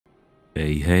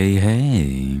Hey, hey,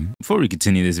 hey. Before we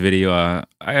continue this video,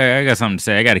 I got something to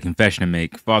say. I got a confession to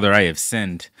make. Father, I have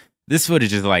sinned. This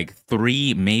footage is like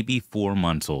 3, maybe 4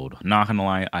 months old. Not gonna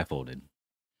lie, I folded.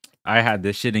 I had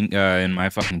this shit in my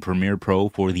fucking Premiere Pro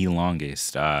for the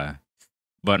longest. But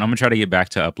I'm gonna try to get back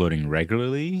to uploading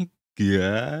regularly.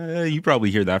 Yeah, you probably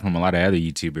hear that from a lot of other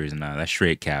YouTubers, and that's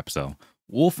straight cap, so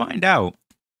we'll find out.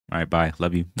 All right, bye.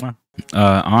 Love you. Mwah.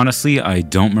 Honestly, I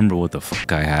don't remember what the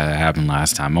fuck I had happened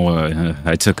last time.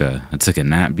 I took a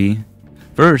nap.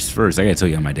 First, I gotta tell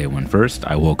you how my day went. First,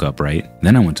 I woke up, right?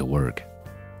 Then I went to work.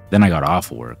 Then I got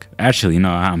off work. Actually,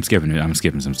 no, I'm skipping it. I'm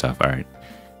skipping some stuff. All right,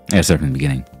 I gotta start from the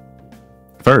beginning.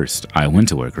 First, I went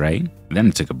to work, right? Then I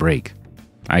took a break.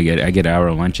 I get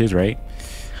hour lunches, right?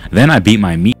 Then I beat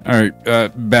my meat. All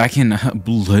right, back in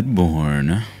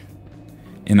Bloodborne.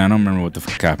 And I don't remember what the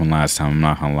fuck happened last time, I'm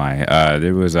not gonna lie.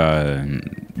 There was a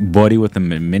buddy with a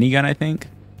minigun, I think.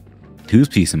 Who's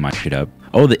piecing my shit up?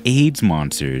 Oh, the AIDS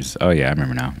monsters. Oh, yeah, I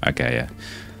remember now. Okay, yeah.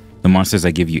 The monsters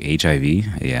that give you HIV?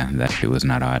 Yeah, that shit was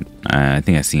not odd. I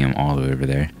think I see them all the way over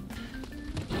there.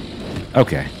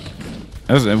 Okay.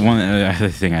 That was one other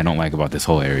thing I don't like about this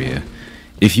whole area.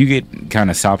 If you get kind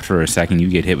of stopped for a second, you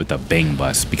get hit with a bang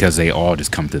bus because they all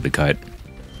just come through the cut.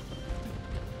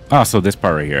 Oh, so this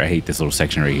part right here. I hate this little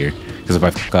section right here. Because if I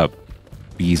fuck up,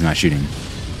 he's not shooting.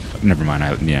 Never mind.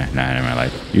 Never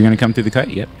mind. You're going to come through the cut?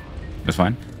 Yep. That's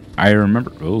fine. I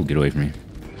remember. Oh, get away from me.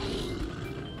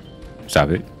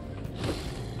 Stop it.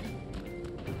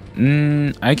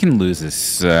 I can lose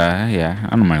this. Yeah,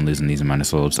 I don't mind losing these amount of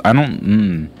souls. I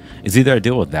don't. It's either I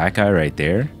deal with that guy right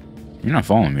there. You're not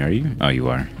following me, are you? Oh, you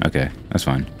are. Okay, that's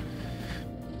fine.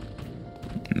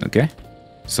 Okay.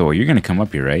 So you're going to come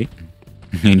up here, right?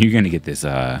 And you're gonna get this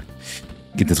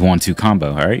 1-2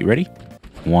 combo. All right, you ready?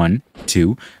 1,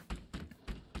 2.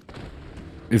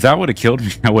 If that would have killed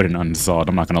me, I would have uninstalled.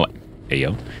 I'm not gonna lie. Hey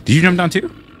yo, did you jump down too?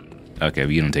 Okay,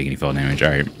 but you don't take any fall damage. All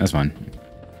right, that's fine.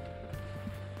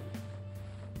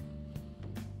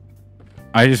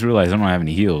 I just realized I don't have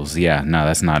any heals. Yeah, no,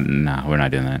 that's not. Nah, we're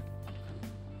not doing that.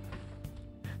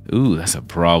 Ooh, that's a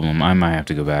problem. I might have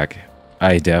to go back.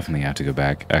 I definitely have to go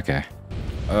back. Okay.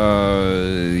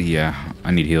 Yeah,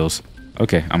 I need heals.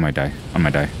 Okay, I might die.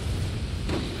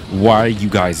 Why are you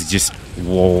guys just...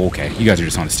 Whoa, okay. You guys are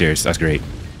just on the stairs. That's great.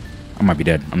 I might be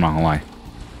dead. I'm not gonna lie.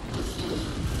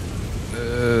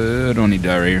 I don't need to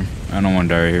die right here. I don't want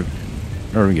to die right here.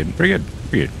 Are we good? Pretty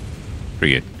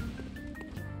good.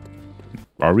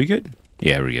 Are we good?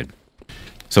 Yeah, we're good.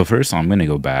 So first, I'm gonna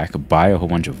go back, buy a whole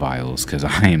bunch of vials, because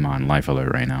I am on life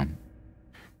alert right now.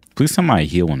 Please tell me I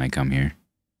heal when I come here.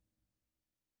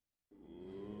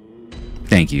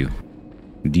 Thank you.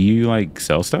 Do you, like,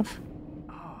 sell stuff?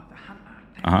 Oh, the hunter.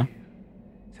 Uh-huh.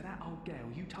 So that old girl,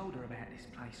 you told her about this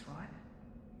place, right?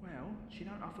 Well, she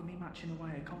don't offer me much in the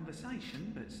way of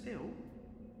conversation, but still.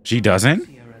 She doesn't?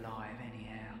 See her alive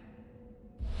anyhow.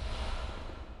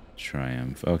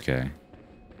 Triumph. Okay.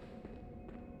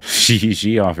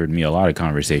 She offered me a lot of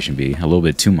conversation, B. A little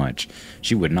bit too much.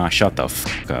 She would not shut the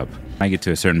fuck up. When I get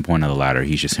to a certain point of the ladder,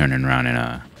 he's just turning around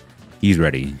and, he's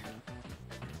ready.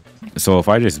 So if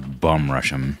I just bum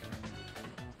rush him,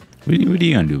 what are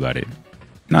you gonna do about it?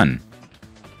 None.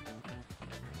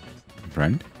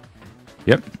 Friend?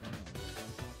 Yep.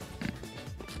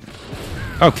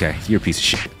 Okay, you're a piece of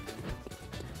shit.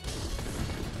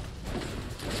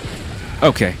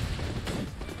 Okay.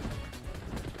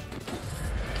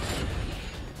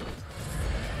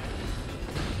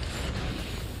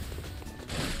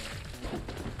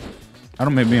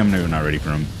 Maybe I'm not ready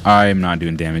for him. I am not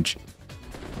doing damage.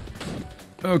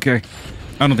 Okay.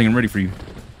 I don't think I'm ready for you.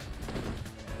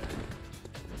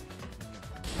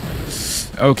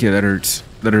 Okay, that hurts.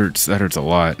 That hurts a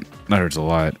lot.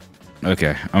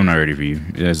 Okay, I'm not ready for you.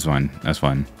 That's fine.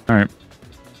 Alright.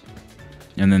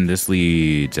 And then this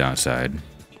leads outside.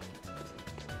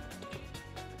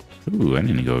 Ooh, I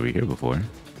didn't go over here before.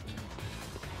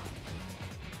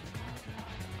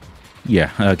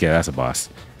 Yeah, okay, that's a boss.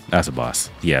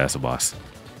 Yeah, that's a boss.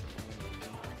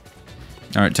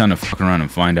 Alright, time to fuck around and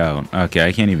find out. Okay,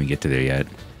 I can't even get to there yet.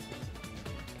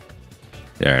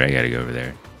 Alright, I gotta go over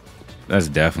there. That's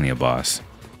definitely a boss.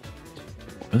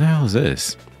 What the hell is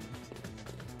this?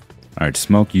 Alright,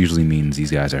 smoke usually means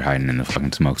these guys are hiding in the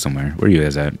fucking smoke somewhere. Where are you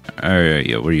guys at? Alright,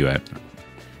 yeah, where are you at?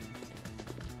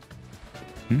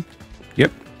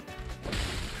 Yep.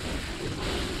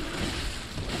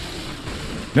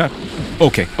 Yeah.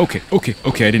 Okay.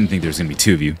 I didn't think there was gonna be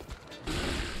 2 of you.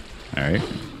 Alright.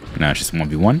 Now it's just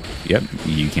 1v1. Yep,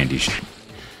 you can't do shit.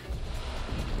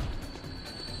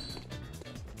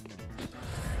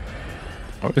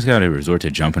 Always gotta resort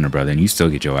to jumping a brother, and you still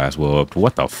get your ass whooped.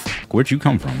 What the fuck? Where'd you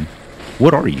come from?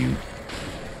 What are you?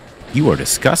 You are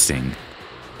disgusting.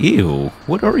 Ew.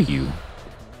 What are you?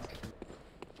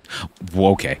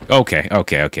 Okay. Okay.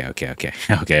 Okay. Okay. Okay. Okay.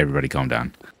 Okay. Everybody, calm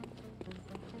down.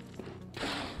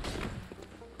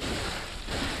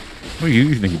 What are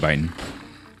you think you're biting?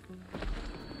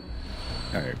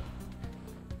 All right.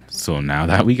 So now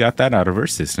that we got that out of our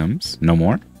systems, no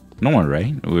more,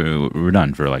 right? We're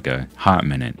done for like a hot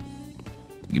minute.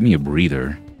 Give me a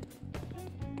breather.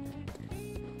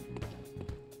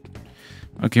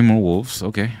 Okay, more wolves.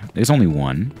 Okay, there's only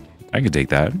one. I could take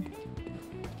that.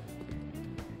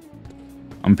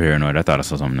 I'm paranoid. I thought I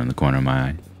saw something in the corner of my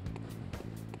eye.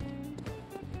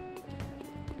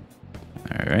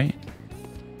 All right.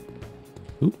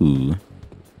 Ooh.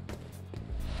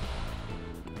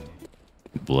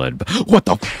 Blood. What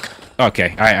the fuck?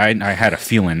 Okay, I had a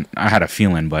feeling. I had a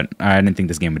feeling, but I didn't think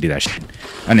this game would do that shit.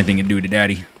 I didn't think it'd do it to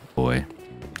daddy. Boy.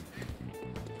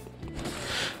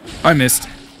 I missed.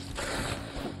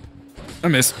 I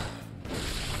missed.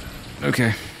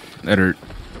 Okay. That hurt.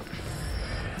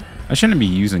 I shouldn't be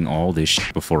using all this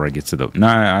shit before I get to the...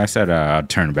 Nah, I said I'd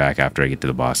turn back after I get to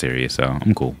the boss area, so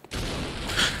I'm cool.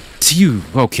 It's you.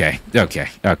 Okay. Okay.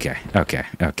 Okay. Okay.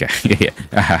 Okay.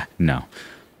 Yeah. No.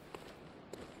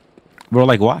 Bro,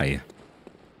 like, why?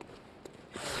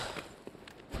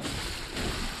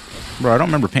 Bro, I don't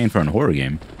remember paying for a horror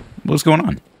game. What's going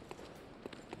on?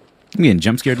 I'm getting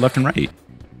jump scared left and right.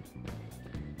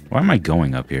 Why am I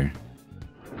going up here?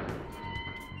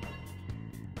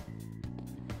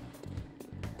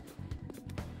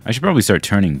 I should probably start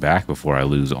turning back before I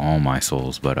lose all my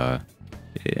souls, but,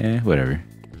 yeah, whatever.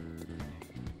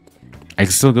 I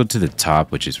can still go to the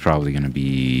top, which is probably gonna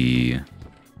be...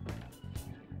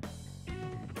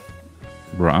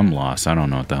 Bro, I'm lost. I don't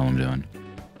know what the hell I'm doing.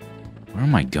 Where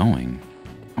am I going?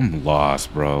 I'm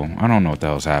lost, bro. I don't know what the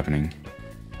hell's happening.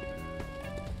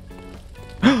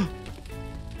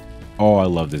 Oh, I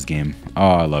love this game. Oh,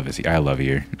 I love this. I love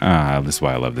here. This is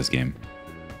why I love this game.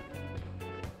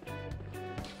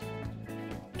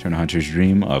 Turn a Hunter's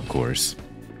Dream, of course.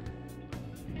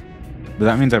 But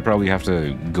that means I probably have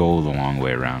to go the long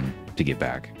way around to get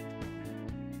back.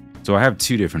 So I have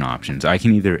two different options. I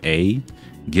can either A,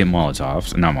 get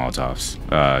Molotovs, not Molotovs,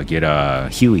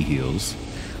 get Healy Heals,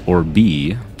 or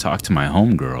B, talk to my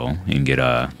homegirl and get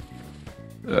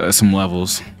some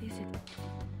levels.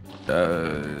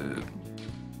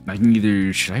 I can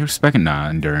either, should I respec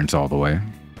endurance all the way?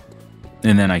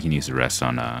 And then I can use the rest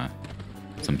on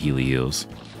some Healy Heals.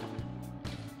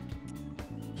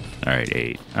 Alright,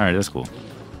 8. Alright, that's cool.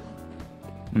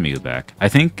 Let me go back. I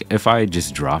think if I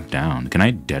just drop down, can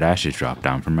I deadass just drop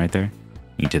down from right there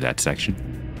into that section?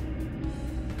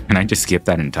 Can I just skip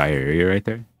that entire area right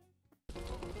there?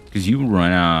 Because you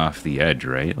run off the edge,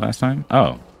 right, last time?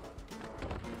 Oh.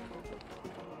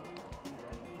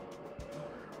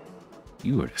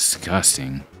 You are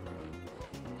disgusting.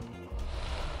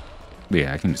 But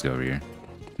yeah, I can just go over here.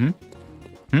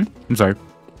 I'm sorry.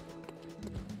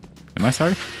 Am I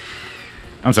sorry?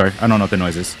 I'm sorry. I don't know what the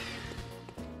noise is.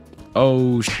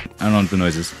 Oh, I don't know what the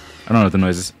noise is. I don't know what the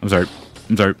noise is. I'm sorry.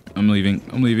 I'm sorry. I'm leaving.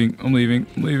 I'm leaving. I'm leaving.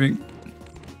 I'm leaving.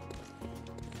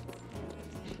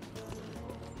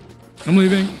 I'm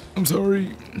leaving. I'm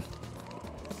sorry.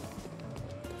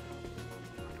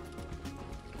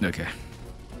 Okay.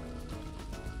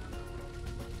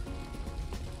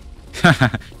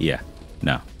 Yeah.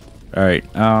 No. All right.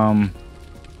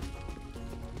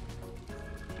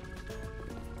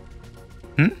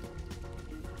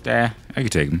 Yeah, I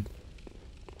could take him.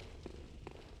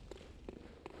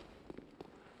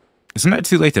 Isn't that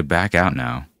too late to back out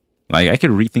now? Like, I could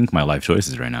rethink my life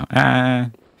choices right now.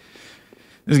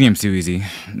 This game's too easy.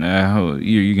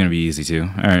 You're gonna be easy too.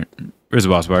 Alright, where's the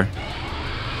boss bar?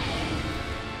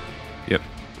 Yep.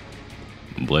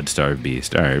 Bloodstarved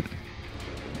Beast. Alright.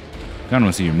 Kinda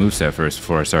wanna see your moveset first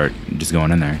before I start just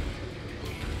going in there.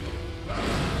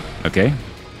 Okay.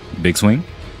 Big swing.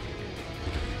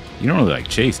 You don't really like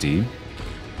chase, do you?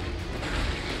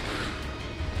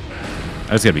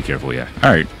 I just gotta be careful, yeah.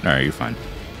 Alright, you're fine.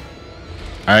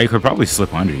 I could probably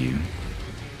slip under you.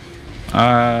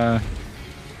 Not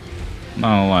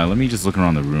gonna lie, let me just look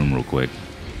around the room real quick.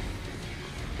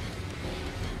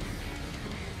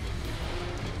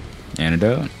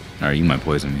 Antidote? Alright, you might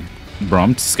poison me. Bro,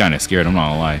 I'm just kinda scared, I'm not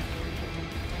gonna lie.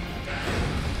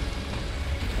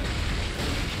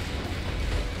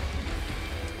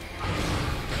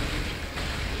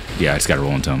 Yeah, I just gotta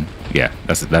roll into him. Yeah,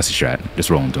 that's a strat. Just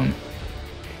roll into him.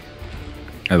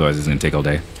 Otherwise, it's gonna take all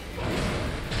day.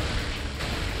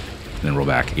 Then roll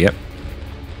back. Yep.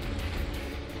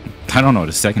 I don't know what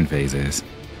his second phase is.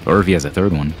 Or if he has a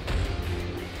third one.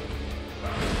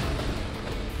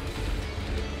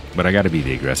 But I gotta be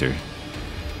the aggressor.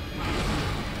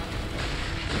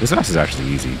 This boss is actually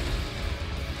easy.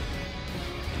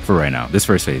 For right now. This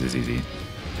first phase is easy.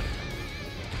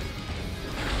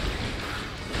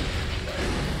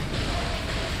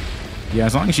 Yeah,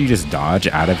 as long as you just dodge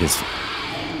out of his...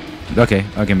 Okay,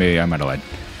 maybe I might have lied.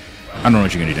 I don't know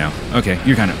what you're gonna do now. Okay,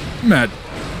 you're kind of mad.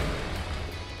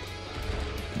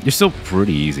 You're still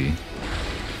pretty easy.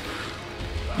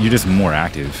 You're just more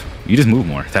active. You just move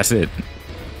more. That's it.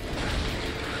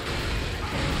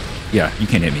 Yeah, you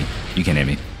can't hit me. You can't hit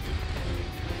me.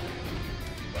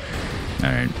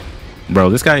 Alright. Bro,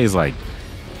 this guy is like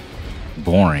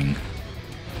boring.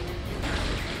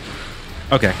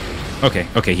 Okay.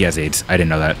 Okay, he has AIDS. I didn't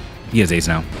know that. He has AIDS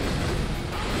now.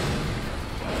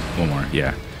 One more,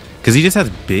 yeah. Because he just has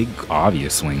big,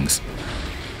 obvious swings.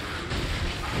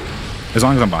 As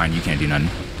long as I'm behind, you can't do nothing.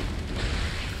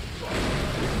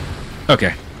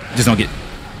 Okay, just don't get...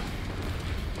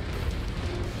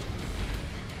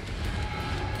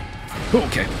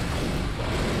 Okay.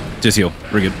 Just heal.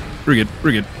 We're good. We're good.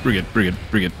 We're good. We're good. We're good.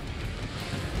 We're good.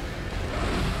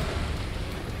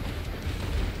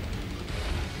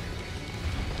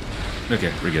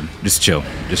 Okay, we're good. Just chill.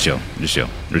 Just chill. Just chill.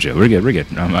 We're chill. We're good. We're good.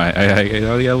 I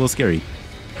got a little scary.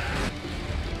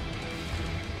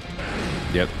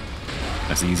 Yep.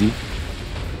 That's easy.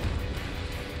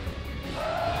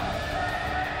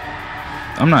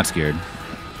 I'm not scared.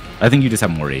 I think you just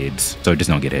have more aids, so just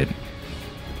don't get hit.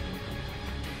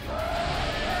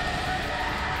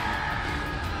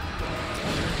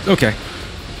 Okay.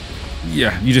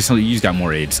 Yeah, you just got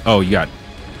more aids. Oh, you got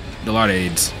a lot of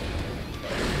aids.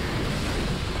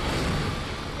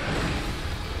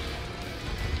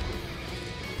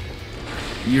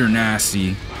 You're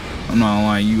nasty. I'm not gonna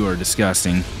lie, you are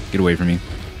disgusting. Get away from me.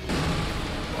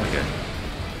 Okay.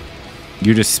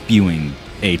 You're just spewing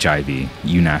HIV,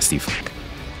 you nasty fuck.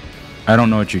 I don't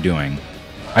know what you're doing.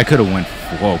 I could have went...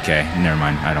 Okay, never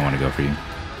mind. I don't want to go for you.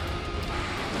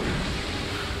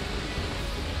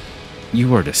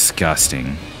 You are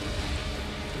disgusting.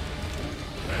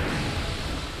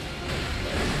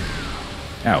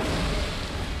 Ow.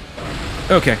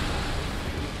 Okay.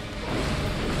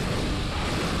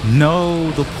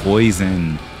 No, the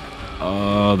poison.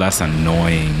 Oh, that's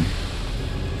annoying.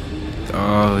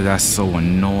 Oh, that's so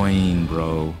annoying,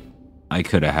 bro. I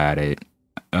could have had it.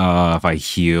 If I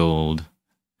healed.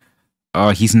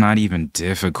 Oh, he's not even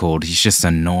difficult. He's just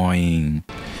annoying.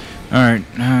 Alright,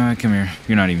 come here.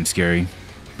 You're not even scary.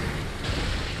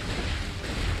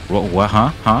 What?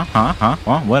 Huh?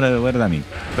 What does that mean?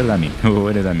 What does that mean?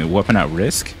 What does that mean? Weapon at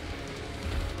risk?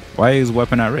 Why is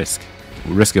weapon at risk?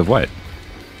 Risk of what?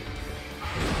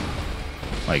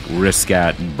 Like risk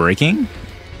at breaking?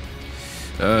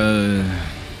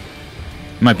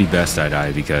 Might be best I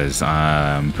die because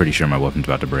I'm pretty sure my weapon's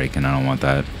about to break and I don't want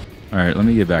that. Alright, let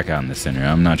me get back out in the center.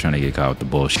 I'm not trying to get caught with the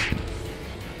bullshit.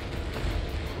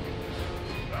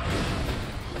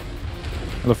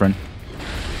 Hello, friend.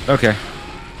 Okay.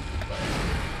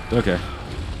 Okay.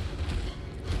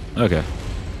 Okay.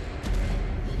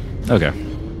 Okay.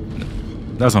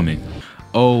 That's on me.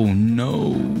 Oh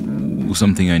no.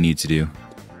 Something I need to do.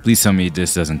 Please tell me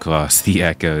this doesn't cost the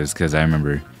echoes, because I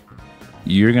remember...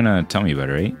 You're gonna tell me about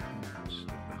it, right?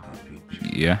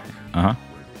 Yeah. Uh-huh.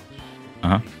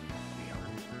 Uh-huh.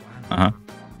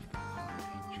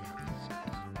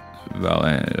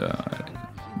 Uh-huh.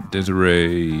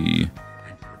 Desiree...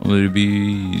 Let it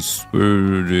be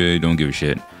spurred. Don't give a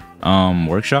shit.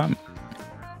 Workshop?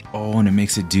 Oh, and it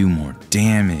makes it do more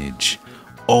damage.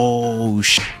 Oh,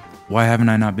 shit. Why haven't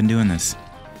I not been doing this?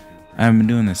 I haven't been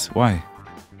doing this. Why?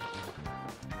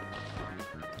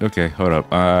 Okay, hold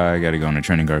up. I gotta go on a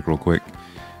training arc real quick.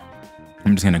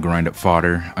 I'm just gonna grind up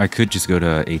fodder. I could just go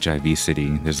to HIV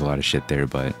City. There's a lot of shit there,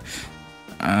 but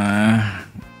I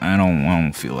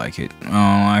don't feel like it.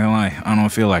 I don't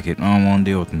feel like it. I don't want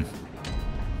to deal with them.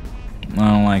 I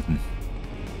don't like them.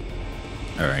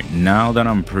 Alright, now that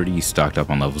I'm pretty stocked up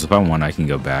on levels, if I want, I can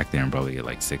go back there and probably get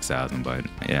like 6,000, but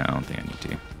yeah, I don't think I need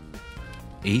to.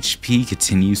 HP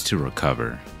continues to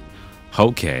recover.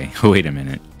 Okay, wait a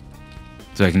minute.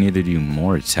 So I can either do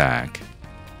more attack,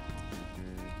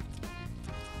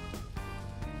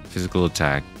 physical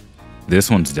attack. This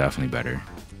one's definitely better.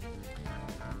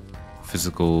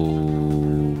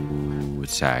 Physical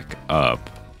attack up,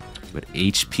 but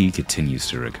HP continues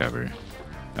to recover.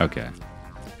 Okay.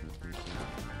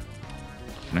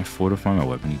 Can I fortify my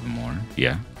weapon even more?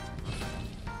 Yeah.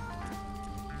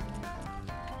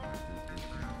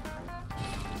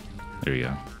 There we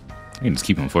go. I can just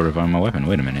keep him fortifying my weapon.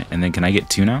 Wait a minute. And then can I get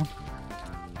 2 now?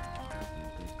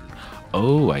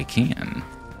 Oh, I can.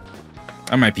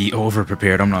 I might be over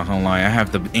prepared. I'm not gonna lie. I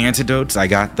have the antidotes. I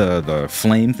got the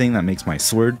flame thing that makes my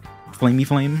sword flamey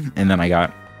flame. And then I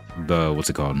got the, what's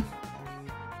it called?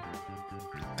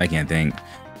 I can't think.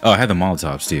 Oh, I had the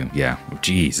Molotovs too. Yeah.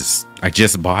 Jesus. I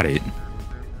just bought it.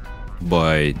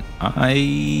 But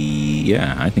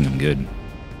yeah, I think I'm good.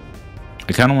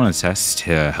 I kind of want to test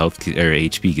health or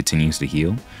HP continues to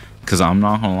heal. Because I'm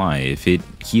not going to lie, if it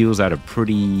heals at a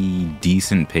pretty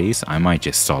decent pace, I might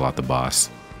just stall out the boss.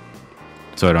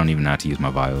 So I don't even have to use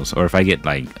my vials. Or if I get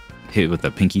like hit with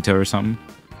a pinky toe or something,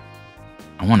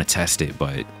 I want to test it,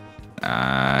 but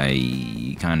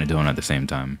I kind of don't at the same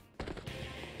time.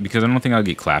 Because I don't think I'll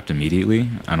get clapped immediately.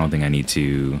 I don't think I need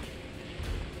to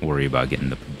worry about getting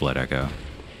the blood echo.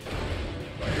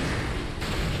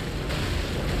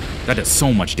 That does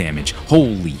so much damage.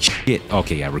 Holy shit.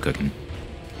 Okay, yeah, we're cooking.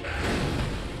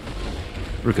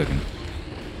 We're cooking.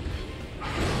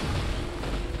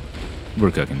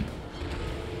 We're cooking.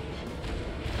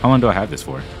 How long do I have this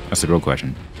for? That's the real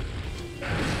question.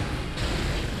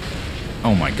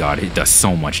 Oh my god, it does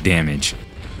so much damage.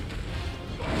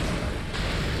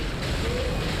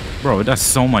 Bro, it does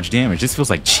so much damage. This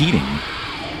feels like cheating.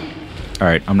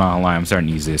 Alright, I'm not gonna lie. I'm starting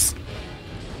to use this.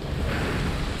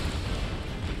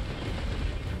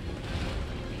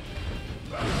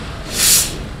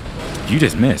 You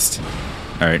just missed.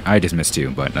 Alright, I just missed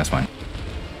too, but that's fine.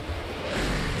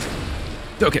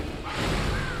 Okay.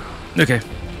 Okay,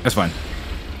 that's fine.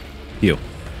 Heal.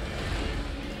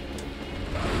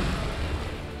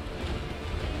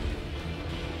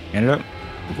 Hand it up?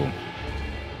 Cool.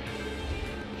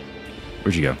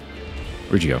 Where'd you go?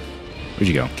 Where'd you go? Where'd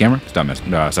you go? Camera? Stop messing.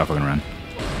 No, stop fucking around.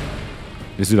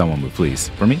 Just do that one move, please.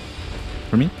 For me?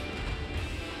 For me?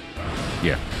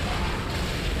 Yeah.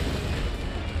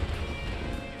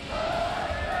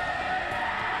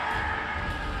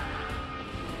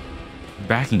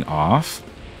 Backing off?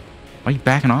 Why are you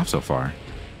backing off so far?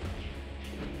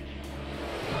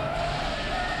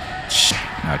 Shh.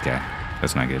 Okay.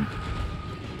 That's not good.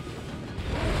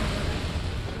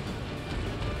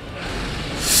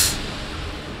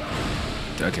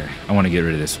 Okay, I want to get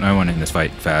rid of this. I want to end this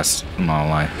fight fast. I'm not gonna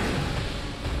lie.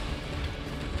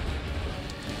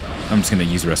 I'm just gonna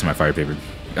use the rest of my fire paper.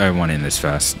 I want to end this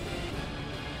fast.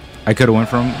 I could have went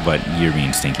for him, but you're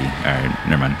being stinky. Alright,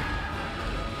 never mind.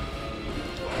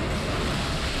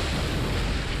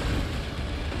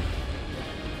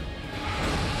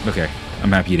 Okay,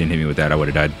 I'm happy you didn't hit me with that. I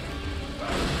would have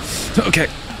died. Okay.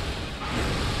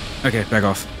 Okay, back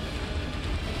off.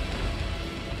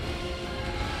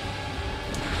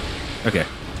 Okay.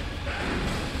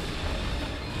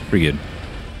 Pretty good.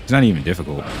 It's not even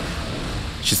difficult.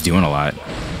 It's just doing a lot.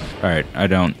 Alright, I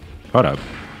don't... Hold up.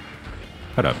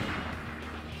 Hold up.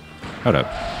 Hold up.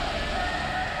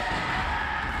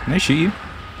 Can I shoot you?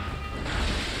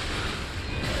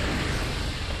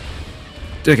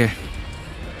 Okay.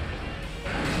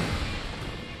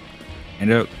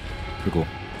 Hand it up. Pretty cool.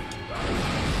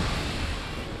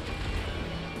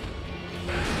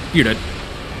 You're dead.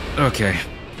 Okay.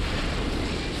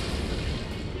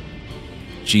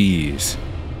 Jeez.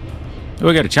 Oh,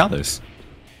 I got a chalice.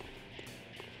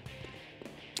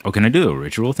 Oh, can I do a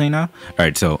ritual thing now?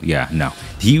 Alright, so, yeah, no.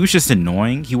 He was just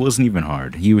annoying. He wasn't even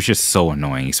hard. He was just so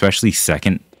annoying, especially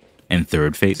second and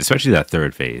third phase. Especially that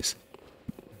third phase.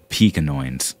 Peak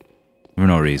annoyance. For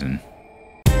no reason.